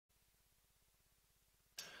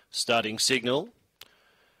Starting signal.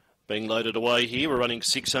 Being loaded away here. We're running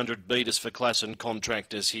 600 metres for class and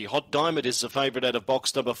contractors here. Hot Diamond is the favourite out of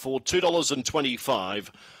box number 4, $2.25.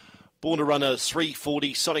 Born to Runner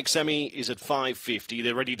 $3.40. Sonic Sammy is at $5.50.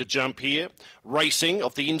 They're ready to jump here. Racing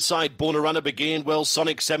off the inside. Born to Runner began well.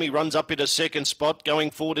 Sonic Sammy runs up into second spot. Going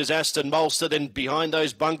forward is Aston Mulster. Then behind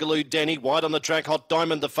those Bungaloo Danny. Wide on the track. Hot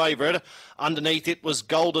Diamond the favourite. Underneath it was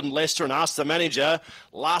Golden Lester and Ask the Manager.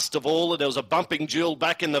 Last of all, there was a bumping duel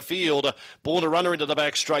back in the field. Born to Runner into the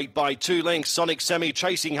back straight by 2 lengths. Sonic Sammy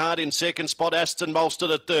chasing hard in second spot. Aston Mulster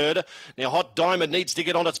the third. Now Hot Diamond needs to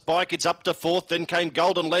get on its bike. It's up to fourth. Then came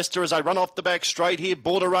Golden Lester as they run off the back straight here.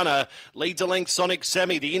 Born to Runner leads a length. Sonic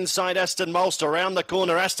Sammy. The inside Aston Mulster around the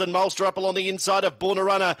corner. Aston Mulster up along the inside of Born to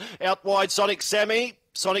Runner. Out wide Sonic Sammy.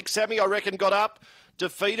 Sonic Sammy I reckon got up.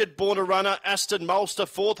 Defeated Born to Runner, Aston Mulster,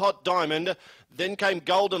 fourth Hot Diamond. Then came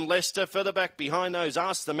Golden Lester. Further back behind those,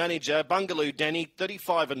 Ask the Manager, Bungaloo Danny,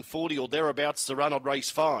 35 and 40 or thereabouts to run on race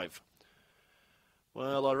 5.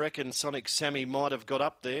 Well, I reckon Sonic Sammy might have got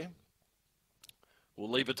up there. We'll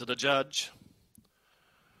leave it to the judge.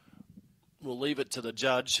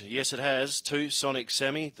 Yes, it has. 2, Sonic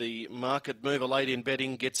Sammy. The market mover late in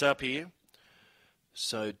betting gets up here.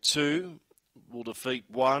 So 2 will defeat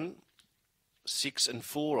 1. 6 and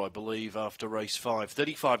 4, I believe, after race 5.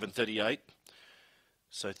 35 and 38.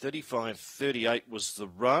 So 35.38 was the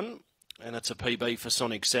run. And it's a PB for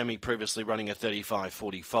Sonic Sammy, previously running a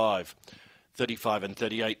 35.45. 35 and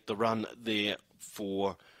 38, the run there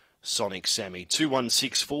for Sonic Sammy.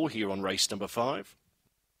 2164 here on race number 5.